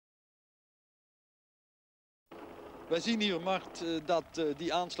Wij zien hier, Mart, dat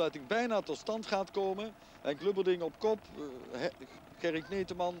die aansluiting bijna tot stand gaat komen. Henk Lubberding op kop, Gerrit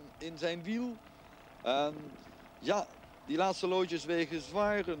Kneteman in zijn wiel. En ja, die laatste loodjes wegen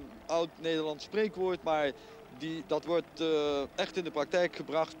zwaar, een oud Nederlands spreekwoord, maar dat wordt echt in de praktijk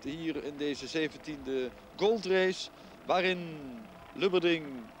gebracht hier in deze 17e goldrace. Waarin Lubberding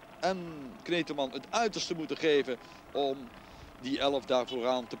en Kneteman het uiterste moeten geven om die 11 daar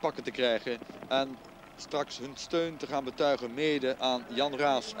vooraan te pakken te krijgen. En straks hun steun te gaan betuigen mede aan Jan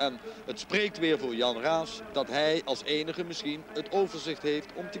Raas. En het spreekt weer voor Jan Raas dat hij als enige misschien het overzicht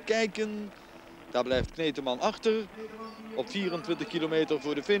heeft om te kijken. Daar blijft Kneteman achter op 24 kilometer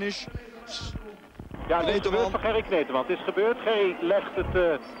voor de finish. Ja, het is gebeurd voor Gerry Kneteman. Het is gebeurd. Gerry legt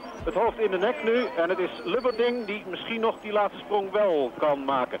het hoofd in de nek nu. En het is Lubberding die misschien nog die laatste sprong wel kan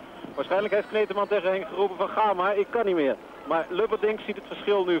maken. Waarschijnlijk heeft Kneteman tegen Henk geroepen van ga maar, ik kan niet meer. Maar Lubberding ziet het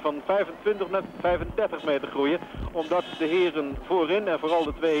verschil nu van 25 naar 35 meter groeien. Omdat de heren voorin en vooral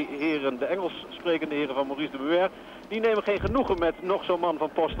de twee heren, de Engels sprekende heren van Maurice de Buer, die nemen geen genoegen met nog zo'n man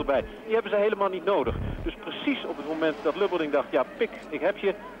van post erbij. Die hebben ze helemaal niet nodig. Dus precies op het moment dat Lubberding dacht, ja pik, ik heb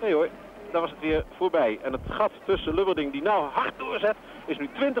je. Nee hoor, daar was het weer voorbij. En het gat tussen Lubberding die nou hard doorzet is nu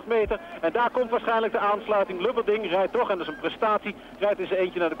 20 meter. En daar komt waarschijnlijk de aansluiting. Lubberding rijdt toch, en dat is een prestatie, rijdt in zijn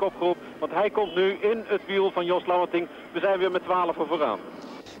eentje naar de kopgroep. Want hij komt nu in het wiel van Jos Lammerting. We zijn weer met 12 vooraan.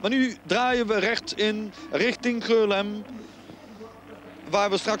 Maar nu draaien we rechts in richting Geulem. Waar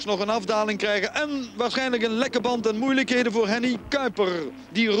we straks nog een afdaling krijgen. En waarschijnlijk een lekke band en moeilijkheden voor Henny Kuiper.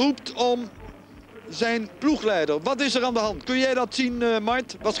 Die roept om zijn ploegleider. Wat is er aan de hand? Kun jij dat zien,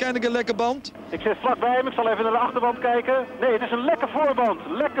 Mart? Waarschijnlijk een lekke band. Ik zit vlakbij hem. Ik zal even naar de achterband kijken. Nee, het is een lekke voorband.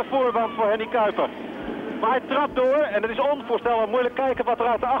 Lekke voorband voor Henny Kuiper. Maar hij trapt door en het is onvoorstelbaar moeilijk kijken wat er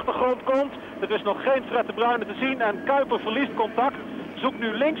uit de achtergrond komt. Er is nog geen Fred de Bruyne te zien en Kuiper verliest contact. Zoekt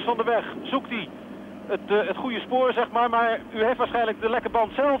nu links van de weg. Zoekt hij het goede spoor, zeg maar. Maar u heeft waarschijnlijk de lekke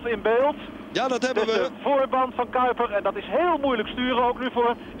band zelf in beeld. Ja, dat hebben we. De voorband van Kuiper. En dat is heel moeilijk sturen ook nu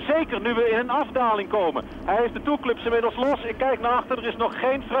voor. Zeker nu we in een afdaling komen. Hij heeft de toeclips inmiddels los. Ik kijk naar achter. Er is nog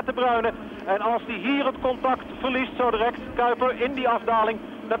geen Fred de Bruyne. En als hij hier het contact verliest zo direct, Kuiper in die afdaling,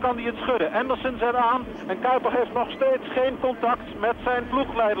 dan kan hij het schudden. Anderson zet aan. En Kuiper heeft nog steeds geen contact met zijn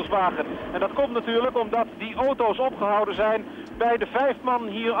ploegleiderswagen. En dat komt natuurlijk omdat die auto's opgehouden zijn bij de 5 man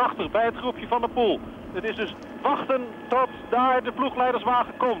hierachter. Bij het groepje van de Poel. Het is dus wachten tot daar de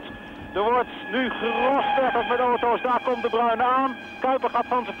ploegleiderswagen komt. Er wordt nu gerostwerkeld met auto's. Daar komt de Bruyne aan. Kuiper gaat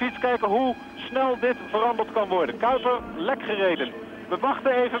van zijn fiets kijken hoe snel dit veranderd kan worden. Kuiper lek gereden. We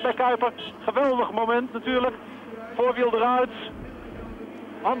wachten even bij Kuiper. Geweldig moment natuurlijk. Voorwiel eruit.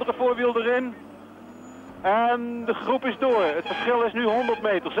 Andere voorwiel erin. En de groep is door. Het verschil is nu 100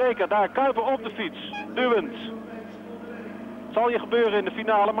 meter. Zeker. Daar Kuiper op de fiets. Duwend. Het zal je gebeuren in de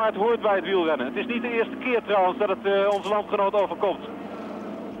finale, maar het hoort bij het wielrennen. Het is niet de eerste keer trouwens dat het onze landgenoot overkomt.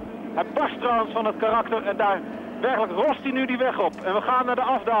 Hij barst trouwens van het karakter en daar werkelijk rost hij nu die weg op. En we gaan naar de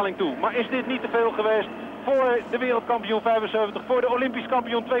afdaling toe. Maar is dit niet te veel geweest voor de wereldkampioen 75, voor de olympisch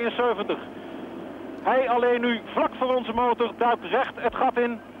kampioen 72? Hij alleen nu vlak voor onze motor duikt recht het gat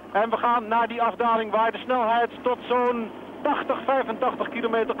in. En we gaan naar die afdaling waar de snelheid tot zo'n 85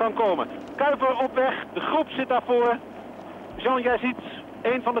 kilometer kan komen. Kuiper op weg, de groep zit daarvoor. Jean, jij ziet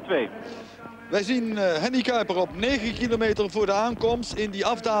één van de twee. Wij zien Henny Kuiper op 9 kilometer voor de aankomst in die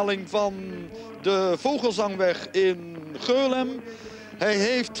afdaling van de Vogelzangweg in Geulem. Hij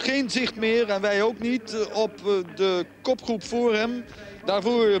heeft geen zicht meer en wij ook niet op de kopgroep voor hem.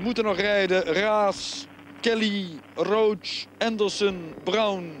 Daarvoor moeten nog rijden Raas, Kelly, Roche, Anderson,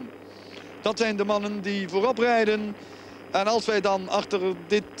 Braun. Dat zijn de mannen die voorop rijden. En als wij dan achter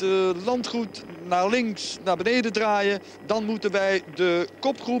dit landgoed naar links, naar beneden draaien, dan moeten wij de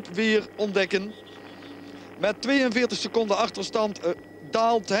kopgroep weer ontdekken. Met 42 seconden achterstand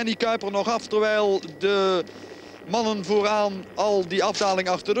daalt Henny Kuiper nog af, terwijl de mannen vooraan al die afdaling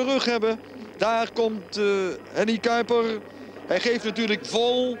achter de rug hebben. Daar komt Henny Kuiper. Hij geeft natuurlijk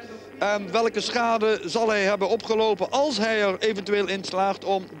vol. En welke schade zal hij hebben opgelopen als hij er eventueel in slaagt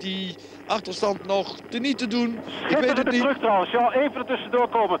om die achterstand nog teniet te doen? Ik weet het niet. Terug trouwens, ja, even er tussendoor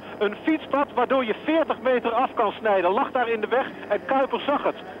komen. Een fietspad waardoor je 40 meter af kan snijden lag daar in de weg en Kuiper zag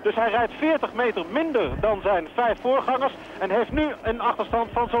het. Dus hij rijdt 40 meter minder dan zijn 5 voorgangers en heeft nu een achterstand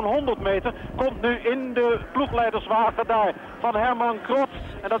van zo'n 100 meter. Komt nu in de ploegleiderswagen daar van Herman Krot.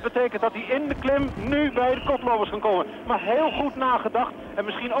 En dat betekent dat hij in de klim nu bij de koplopers kan komen. Maar heel goed nagedacht en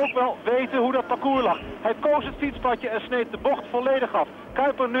misschien ook wel weten hoe dat parcours lag. Hij koos het fietspadje en sneed de bocht volledig af.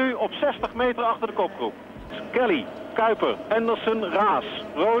 Kuiper nu op 60 meter achter de kopgroep. Kelly, Kuiper, Anderson, Raas,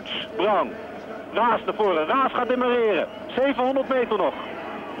 Roche, Braun. Raas naar voren. Raas gaat demareren. 700 meter nog.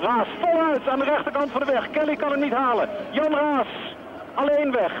 Raas voluit aan de rechterkant van de weg. Kelly kan het niet halen. Jan Raas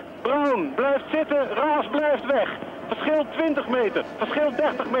alleen weg. Braun blijft zitten. Raas blijft weg. Verschil 20 meter. Verschil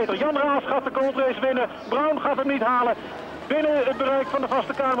 30 meter. Jan Raas gaat de goldrace winnen. Braun gaat hem niet halen. Binnen het bereik van de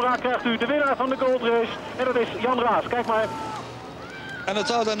vaste camera krijgt u de winnaar van de goldrace. En dat is Jan Raas. Kijk maar. En het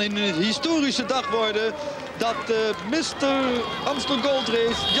zou dan een historische dag worden dat Mr. Amstel Gold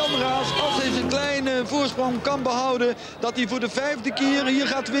Race, Jan Raas, als hij zijn kleine voorsprong kan behouden, dat hij voor de 5e keer hier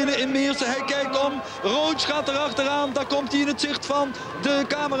gaat winnen in Meersen. Hij kijkt om, Roche gaat er achteraan, daar komt hij in het zicht van de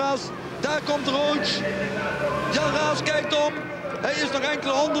camera's. Daar komt Roche. Jan Raas kijkt om. Hij is nog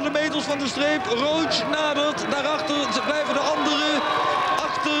enkele honderden meters van de streep. Roche nadert. Daarachter blijven de anderen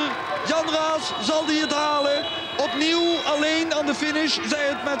achter. Jan Raas, zal hij het halen? Opnieuw alleen aan de finish. Zij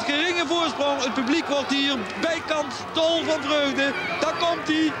het met geringe voorsprong. Het publiek wordt hier bijkant dol van vreugde. Daar komt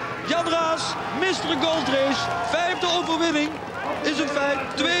hij. Jan Raas, Mr. Gold Race. 5e overwinning is een feit.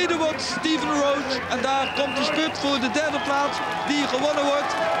 2e wordt Stephen Roche. En daar komt de spurt voor de 3e plaats. Die gewonnen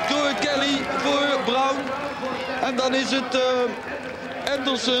wordt door Kelly voor Braun. En dan is het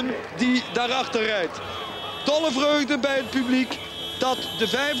Anderson die daarachter rijdt. Dolle vreugde bij het publiek dat de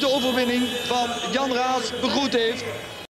 5e overwinning van Jan Raas begroet heeft.